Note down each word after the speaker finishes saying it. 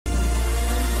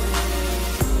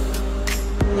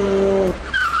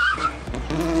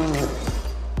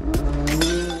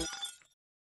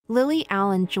Lily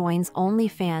Allen joins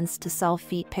OnlyFans to sell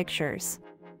feet pictures.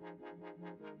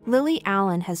 Lily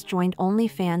Allen has joined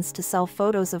OnlyFans to sell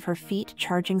photos of her feet,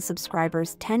 charging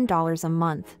subscribers $10 a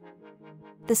month.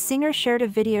 The singer shared a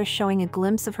video showing a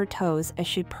glimpse of her toes as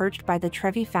she perched by the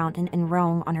Trevi Fountain in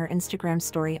Rome on her Instagram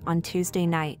story on Tuesday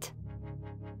night.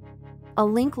 A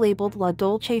link labeled La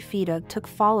Dolce Vita took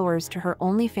followers to her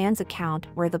OnlyFans account,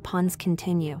 where the puns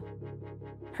continue.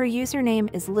 Her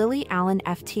username is Lily Allen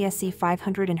FTSE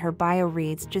 500 and her bio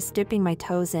reads, "Just dipping my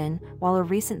toes in," while a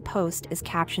recent post is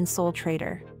captioned "Soul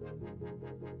Trader."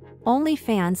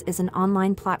 OnlyFans is an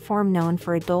online platform known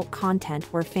for adult content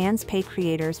where fans pay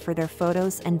creators for their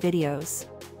photos and videos.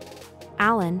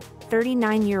 Allen,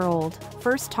 39-year-old,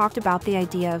 first talked about the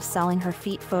idea of selling her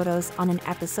feet photos on an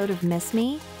episode of Miss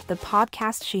Me, the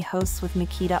podcast she hosts with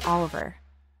Makita Oliver.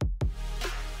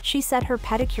 She said her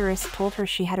pedicurist told her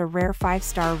she had a rare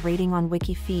 5-star rating on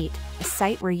WikiFeet, a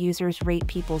site where users rate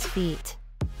people's feet.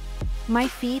 "My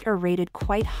feet are rated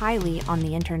quite highly on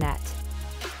the internet."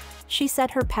 She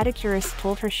said her pedicurist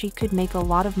told her she could make a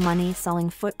lot of money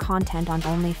selling foot content on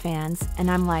OnlyFans,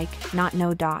 and I'm like, not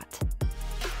no dot.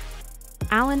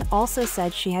 Allen also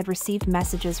said she had received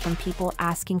messages from people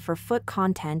asking for foot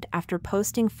content after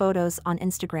posting photos on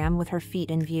Instagram with her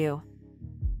feet in view.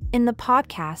 In the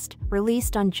podcast,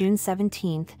 released on June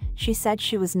 17, she said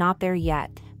she was not there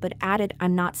yet, but added,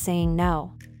 "I'm not saying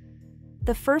no."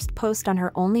 The first post on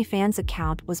her OnlyFans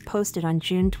account was posted on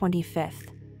June 25.